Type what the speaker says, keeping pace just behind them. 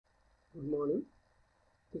Good morning.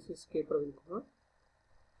 This is K. Praveen Kumar,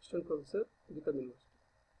 Assistant Professor, Github University.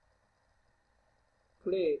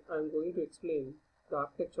 Today I am going to explain the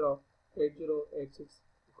architecture of 8086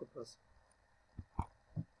 microprocessor.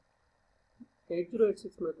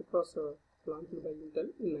 8086 microprocessor launched by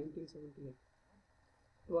Intel in 1978.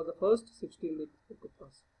 It was the first 16-bit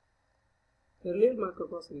microprocessor. Earlier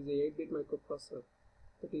microprocessor is a 8-bit microprocessor,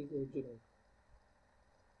 that is 8085.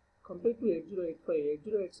 Compared to 8085,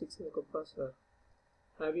 8086 microprocessor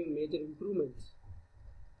having major improvements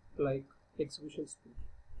like execution speed.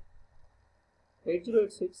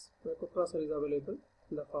 8086 microprocessor is available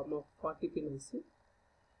in the form of 40-pin IC.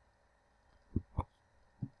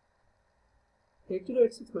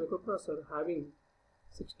 8086 microprocessor having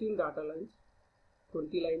 16 data lines,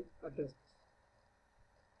 20 line address bus.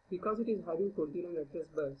 Because it is having 20 line address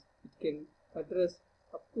bus, it can address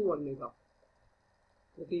up to 1 mega.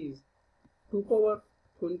 That is 2 power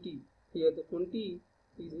 20. Here the 20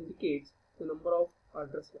 indicates the number of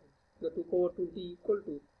address lines. The 2 power 20 equal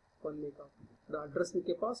to 1 mega. The addressing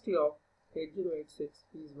capacity of 8086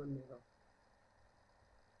 is 1 mega.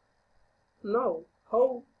 Now,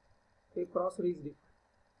 how a processor is defined?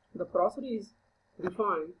 The processor is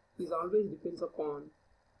defined always depends upon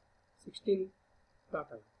 16 data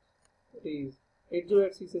lines. That is,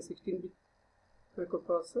 8086 is a 16-bit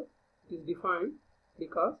microprocessor. It is defined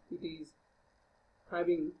because it is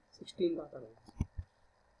having 16 data lines.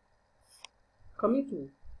 Coming to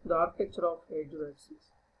the architecture of 8086,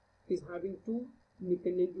 it is having two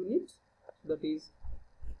independent units, that is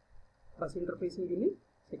bus interfacing unit,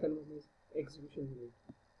 second one is execution unit.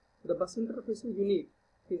 The bus interfacing unit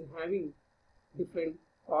is having different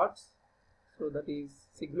parts, so that is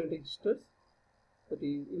segment registers, that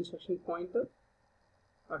is instruction pointer,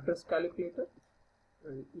 address calculator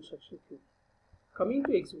and instruction queue. Coming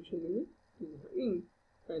to execution unit, it is having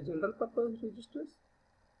general purpose registers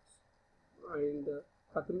and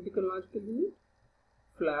arithmetical logical unit,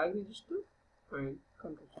 flag register and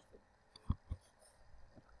control system.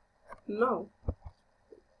 Now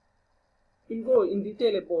we'll go in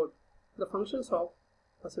detail about the functions of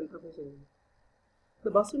bus interfacing unit.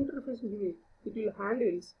 The bus interfacing unit, it will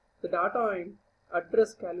handles the data and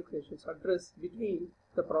address calculations, address between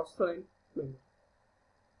the processor and memory.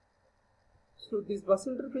 So this bus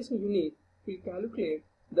interfacing unit will calculate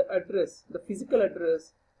the address, the physical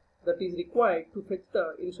address that is required to fetch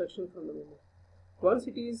the instruction from the memory. Once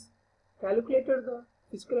it is calculated the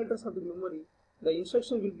physical address of the memory, the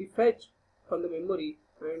instruction will be fetched from the memory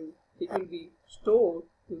and it will be stored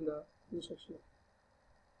in the instruction.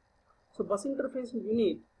 So bus interfacing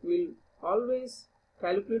unit will always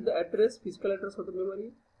calculate the address, physical address of the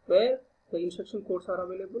memory where the instruction codes are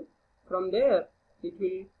available. From there it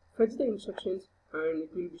will fetch the instructions and it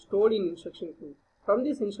will be stored in instruction queue. From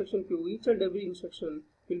this instruction queue, each and every instruction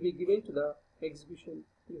will be given to the execution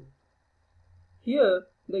unit. Here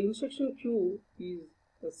the instruction queue is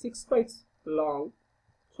 6 bytes long,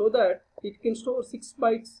 so that it can store 6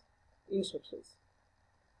 bytes instructions.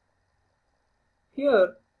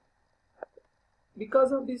 Here,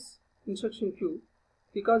 because of this instruction queue,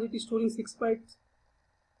 because it is storing 6 bytes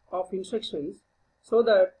of instructions, so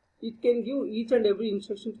that it can give each and every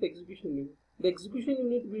instruction to the execution unit. The execution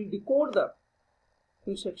unit will decode the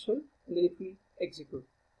instruction and then it will execute.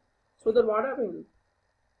 So that what happens,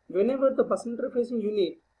 whenever the bus interfacing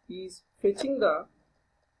unit is fetching the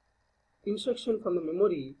instruction from the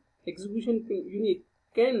memory, execution unit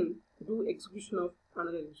can do execution of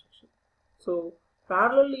another instruction. So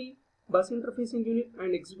parallelly, bus interfacing unit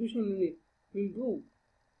and execution unit will do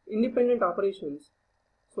independent operations,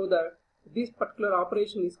 so that this particular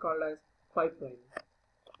operation is called as pipelining.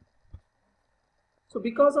 So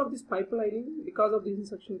because of this pipelining, because of this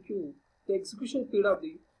instruction queue, the execution speed of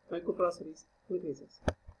the microprocessor is increases,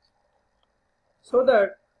 so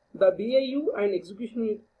that the BIU and execution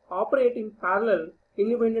unit operate in parallel,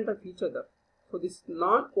 independent of each other. So this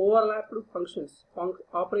non-overlapped functions,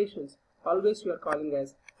 operations, always we are calling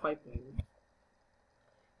as pipelining.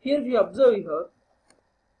 Here we observe here,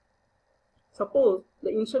 suppose the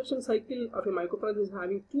instruction cycle of a microprocessor is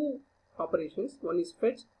having two operations, one is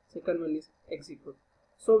fetch, second one is execute.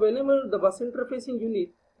 So whenever the bus interfacing unit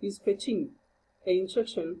is fetching an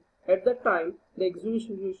instruction, at that time the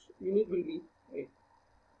execution unit will be wait.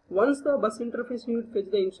 Once the bus interface unit fetch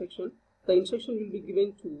the instruction will be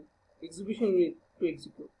given to execution unit to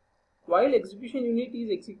execute. While execution unit is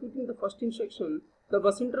executing the first instruction, the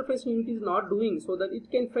bus interface unit is not doing, so that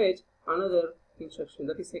it can fetch another instruction,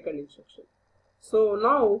 that is second instruction. So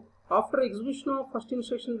now after execution of first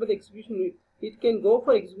instruction by the execution unit, it can go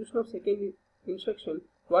for execution of second instruction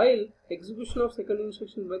while execution of second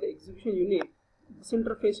instruction by the execution unit, this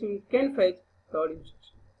interface unit can fetch third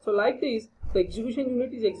instruction. So like this, the execution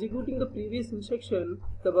unit is executing the previous instruction,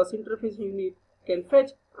 the bus interface unit can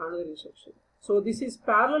fetch another instruction. So this is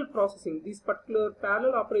parallel processing. These particular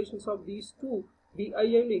parallel operations of these two, BI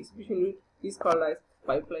and execution unit, is called as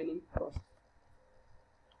pipelining process.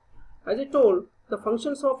 As I told, the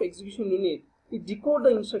functions of execution unit, it decode the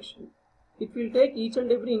instruction. It will take each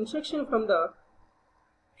and every instruction from the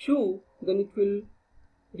queue, then it will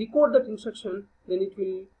decode that instruction, then it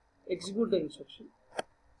will execute the instruction.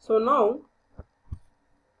 So now,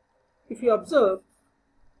 if you observe,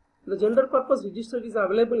 the general purpose register is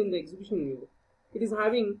available in the execution unit. It is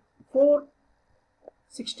having 4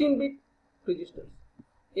 16-bit registers,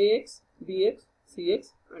 AX, BX, CX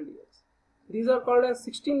and DX. These are called as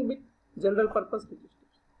 16-bit general purpose registers.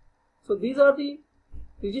 So these are the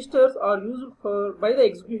registers are used by the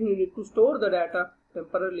execution unit to store the data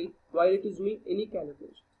temporarily while it is doing any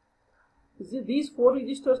calculation. These 4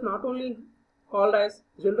 registers not only called as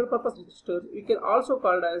general purpose registers, we can also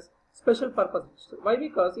called as special purpose register. Why?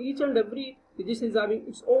 Because each and every register is having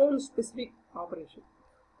its own specific operation.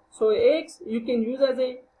 So AX you can use as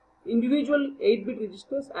a individual 8-bit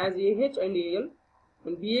registers as AH and AL,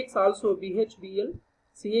 and BX also BH, BL,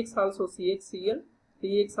 CX also CH, CL,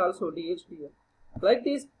 DX also DH, DL. Like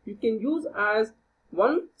this, you can use as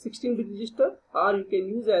one 16-bit register or you can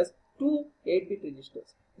use as 2 8-bit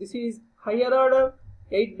registers. This is higher order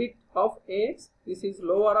 8-bit of AX, this is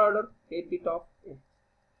lower order 8-bit of AX.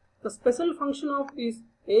 The special function of this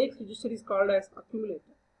AX register is called as accumulator,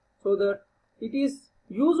 so that it is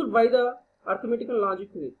used by the arithmetic and logic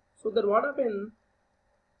unit. So that what happens,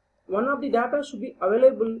 one of the data should be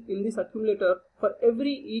available in this accumulator for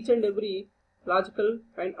each and every logical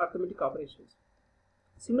and arithmetic operations.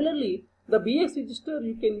 Similarly, the BX register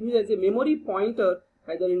you can use as a memory pointer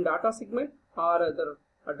either in data segment or other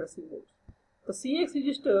addressing modes. The CX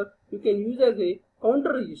register you can use as a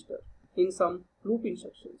counter register in some loop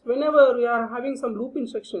instructions. Whenever we are having some loop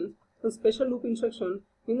instructions, some special loop instruction,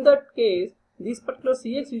 in that case this particular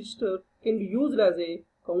CX register can be used as a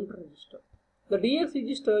counter register. The DX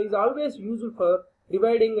register is always used for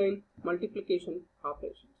dividing and multiplication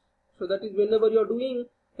operations. So that is whenever you are doing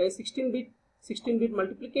a 16-bit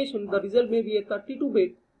multiplication, the result may be a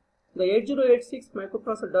 32-bit. The 8086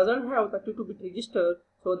 microprocessor doesn't have 32-bit register,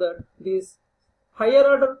 so that this higher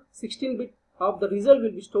order 16-bit of the result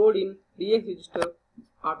will be stored in DX register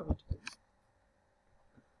automatically.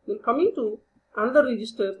 Then coming to another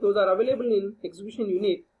registers, those are available in execution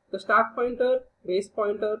unit, the stack pointer, base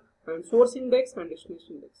pointer and source index and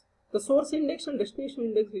destination index. The source index and destination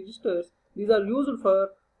index registers, these are used for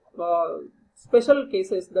special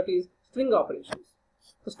cases, that is string operations.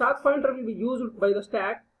 The stack pointer will be used by the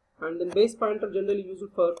stack, and then base pointer generally used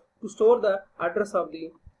to store the address of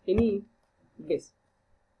the any base.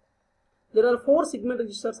 There are 4 segment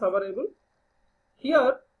registers available.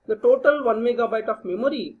 Here the total 1 megabyte of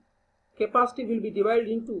memory capacity will be divided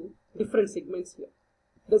into different segments here.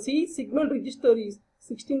 The C segment register is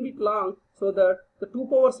 16-bit long, so that the 2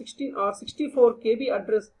 power 16 or 64 KB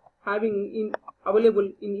address having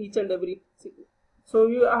available in each and every segment. So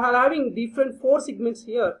you are having different 4 segments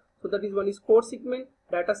here. So that is, one is core segment,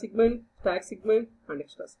 data segment, stack segment and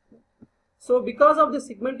extra segment. So because of the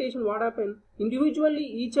segmentation, what happened, individually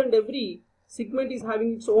each and every segment is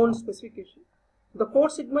having its own specification. The core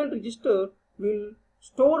segment register will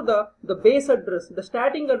store the base address, the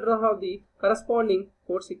starting address of the corresponding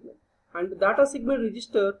core segment, and the data segment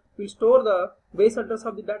register will store the base address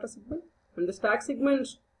of the data segment, and the stack segment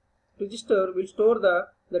register will store the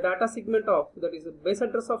data segment of, that is the base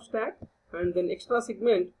address of stack, and then extra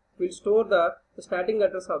segment will store the starting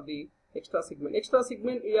address of the extra segment. Extra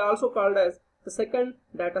segment is also called as the second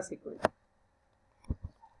data segment.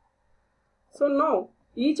 So now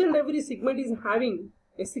each and every segment is having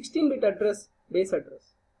a 16-bit address, base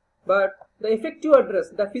address, but the effective address,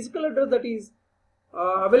 the physical address that is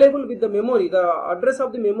available with the memory, the address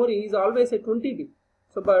of the memory is always a 20-bit.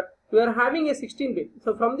 So but we are having a 16-bit.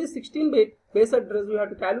 So from this 16-bit base address we have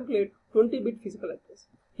to calculate 20-bit physical address.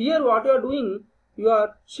 Here what you are doing, you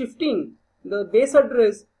are shifting the base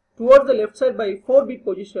address towards the left side by 4-bit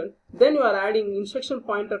position, then you are adding instruction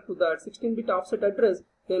pointer to that 16-bit offset address,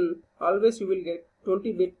 then always you will get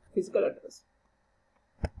 20-bit physical address.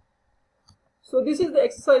 So this is the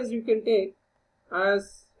exercise you can take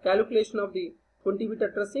as calculation of the 20-bit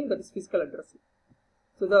addressing, that is physical addressing.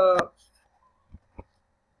 So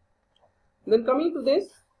then coming to this,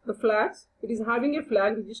 the flags, it is having a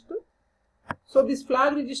flag register. So this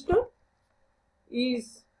flag register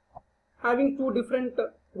is having 2 different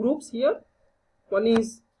groups here. one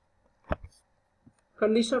is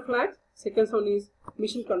conditional flag, second one is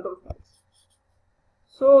mission control flag.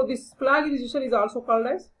 So this flag register is also called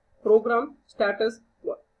as program status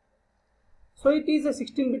 1. So it is a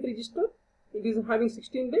 16-bit register. It is having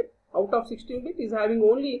 16-bit. Out of 16-bit is having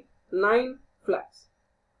only 9 flags.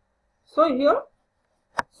 So here,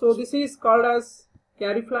 so this is called as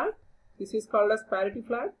carry flag. This is called as parity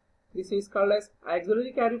flag. This is called as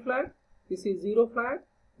auxiliary carry flag. This is zero flag.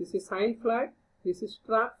 This is sign flag. This is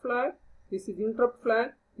trap flag. This is interrupt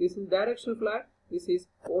flag. This is direction flag. This is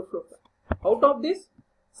overflow flag. Out of this,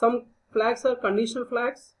 some flags are conditional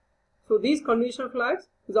flags. So these conditional flags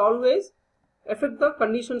is always affect the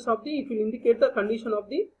conditions of the, it will indicate the condition of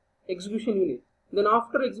the execution unit. Then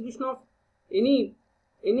after execution of any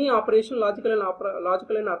operation, logical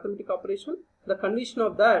and arithmetic operation, the condition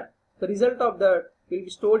of that, the result of that will be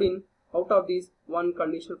stored in out of these one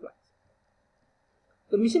conditional flags.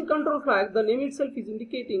 The mission control flag, the name itself is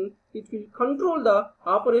indicating it will control the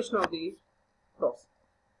operation of the process.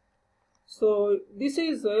 So this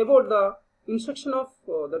is about the instruction of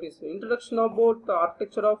that is introduction of both the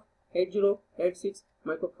architecture of 8086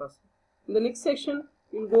 microprocessor. In the next section,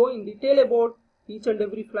 we will go in detail about each and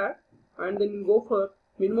every flag, and then we will go for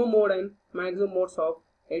minimum mode and maximum modes of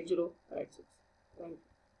 8086. Thank you.